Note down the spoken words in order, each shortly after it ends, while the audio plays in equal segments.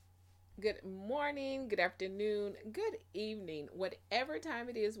good morning, good afternoon, good evening, whatever time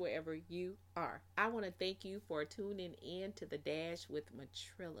it is, wherever you are. I want to thank you for tuning in to the Dash with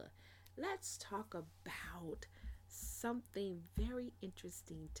Matrilla. Let's talk about something very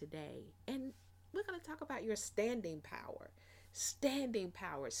interesting today. And we're going to talk about your standing power. Standing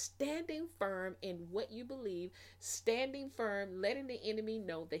power, standing firm in what you believe, standing firm, letting the enemy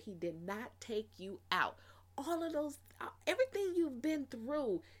know that he did not take you out. All of those, everything you've been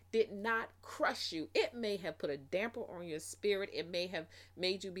through did not crush you. It may have put a damper on your spirit. It may have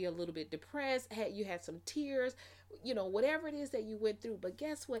made you be a little bit depressed. You had some tears, whatever it is that you went through. But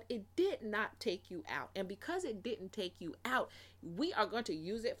guess what? It did not take you out. And because it didn't take you out, we are going to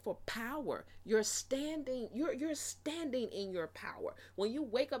use it for power. You're standing in your power. When you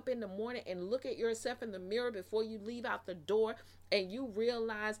wake up in the morning and look at yourself in the mirror before you leave out the door and you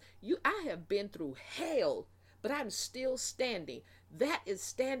realize I have been through hell, but I'm still standing. That is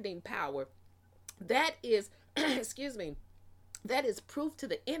standing power. That is excuse me, that is proof to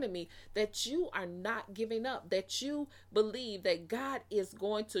the enemy that you are not giving up, that you believe that God is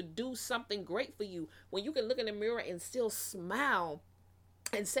going to do something great for you. When you can look in the mirror and still smile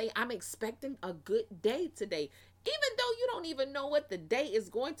and say, I'm expecting a good day today, even though you don't even know what the day is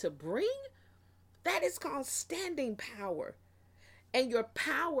going to bring. That is called standing power. And your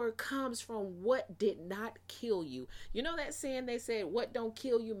power comes from what did not kill you. You know that saying they said, what don't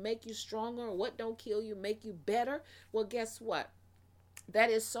kill you make you stronger, or what don't kill you make you better? Well, guess what? That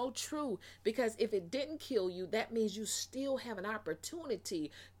is so true, because if it didn't kill you, that means you still have an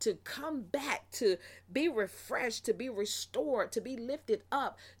opportunity to come back, to be refreshed, to be restored, to be lifted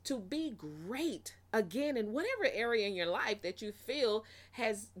up, to be great again in whatever area in your life that you feel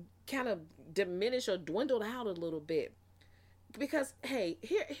has kind of diminished or dwindled out a little bit. Because hey,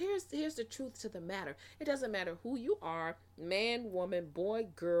 here's the truth to the matter. It doesn't matter who you are, man, woman, boy,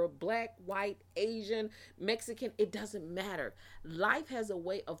 girl, black, white, Asian, Mexican. It doesn't matter. Life has a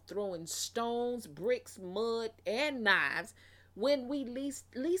way of throwing stones, bricks, mud, and knives when we least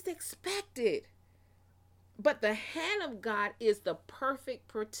expect it. But the hand of God is the perfect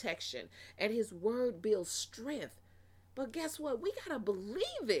protection, and his word builds strength. But guess what? We got to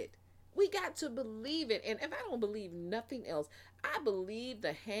believe it. We got to believe it. And if I don't believe nothing else, I believe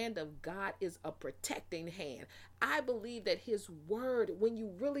the hand of God is a protecting hand. I believe that his word, when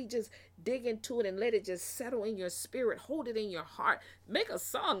you really just dig into it and let it just settle in your spirit, hold it in your heart, make a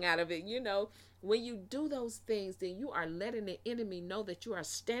song out of it. When you do those things, then you are letting the enemy know that you are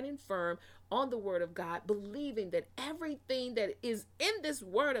standing firm on the word of God, believing that everything that is in this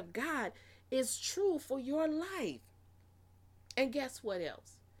word of God is true for your life. And guess what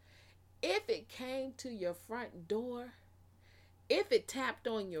else? If it came to your front door, if it tapped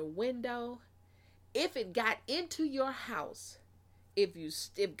on your window, if it got into your house,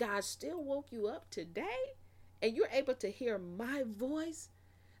 if God still woke you up today and you're able to hear my voice,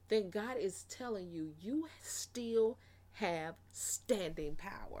 then God is telling you you still have standing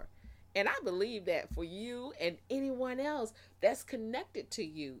power. And I believe that for you and anyone else that's connected to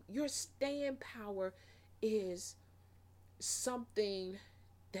you, your staying power is something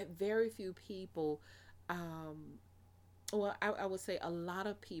that very few people, um, I would say a lot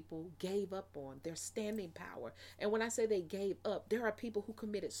of people gave up on their standing power. And when I say they gave up, there are people who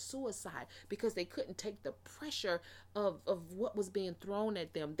committed suicide because they couldn't take the pressure of what was being thrown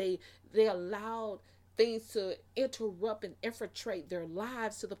at them. They allowed things to interrupt and infiltrate their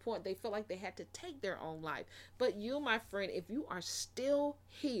lives to the point they felt like they had to take their own life. But you, my friend, if you are still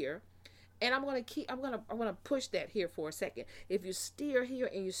here, and I'm gonna push that here for a second. If you're still here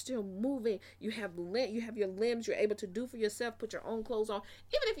and you're still moving, you have your limbs, you're able to do for yourself, put your own clothes on.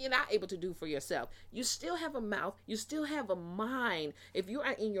 Even if you're not able to do for yourself, you still have a mouth, you still have a mind. If you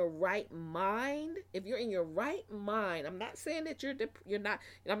are in your right mind, I'm not saying that you're not.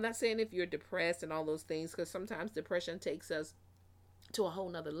 I'm not saying if you're depressed and all those things, because sometimes depression takes us to a whole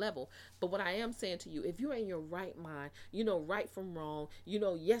nother level. But what I am saying to you, if you're in your right mind, you know right from wrong, you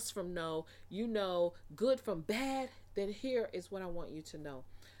know yes from no, you know good from bad, then here is what I want you to know.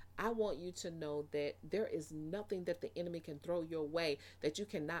 I want you to know that there is nothing that the enemy can throw your way that you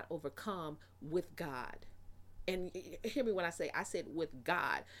cannot overcome with God. And hear me when I said with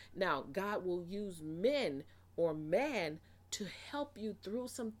God. Now, God will use men or man to help you through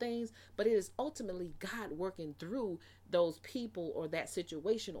some things, but it is ultimately God working through those people or that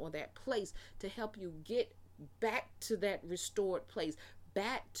situation or that place to help you get back to that restored place,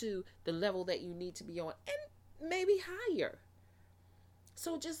 back to the level that you need to be on, and maybe higher.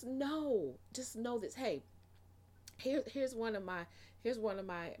 So just know this. Hey, here's one of my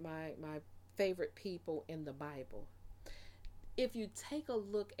favorite people in the Bible. if you take a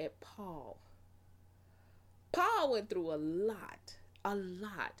look at Paul went through a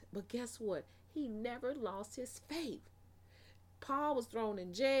lot, but guess what? He never lost his faith. Paul was thrown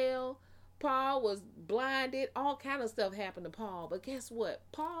in jail. Paul was blinded. All kind of stuff happened to Paul. But guess what?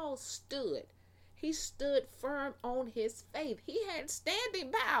 Paul stood. He stood firm on his faith. He had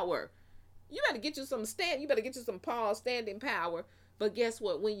standing power. You better get you some stand. You better get you some Paul standing power. But guess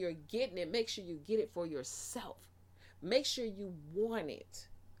what? When you're getting it, make sure you get it for yourself. Make sure you want it.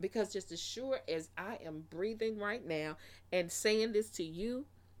 Because just as sure as I am breathing right now and saying this to you,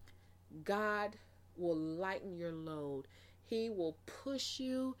 God will lighten your load. He will push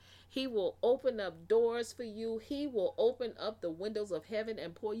you. He will open up doors for you. He will open up the windows of heaven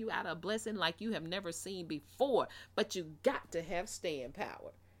and pour you out a blessing like you have never seen before. But you got to have staying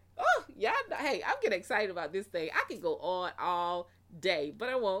power. Oh, y'all, hey, I'm getting excited about this thing. I can go on all day, but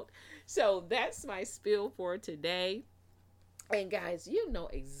I won't. So that's my spiel for today. And guys, you know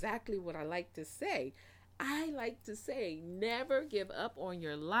exactly what I like to say. I like to say, never give up on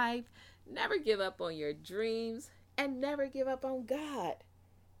your life, never give up on your dreams, and never give up on God.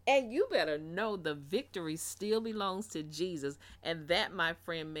 And you better know the victory still belongs to Jesus. And that, my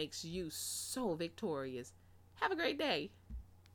friend, makes you so victorious. Have a great day.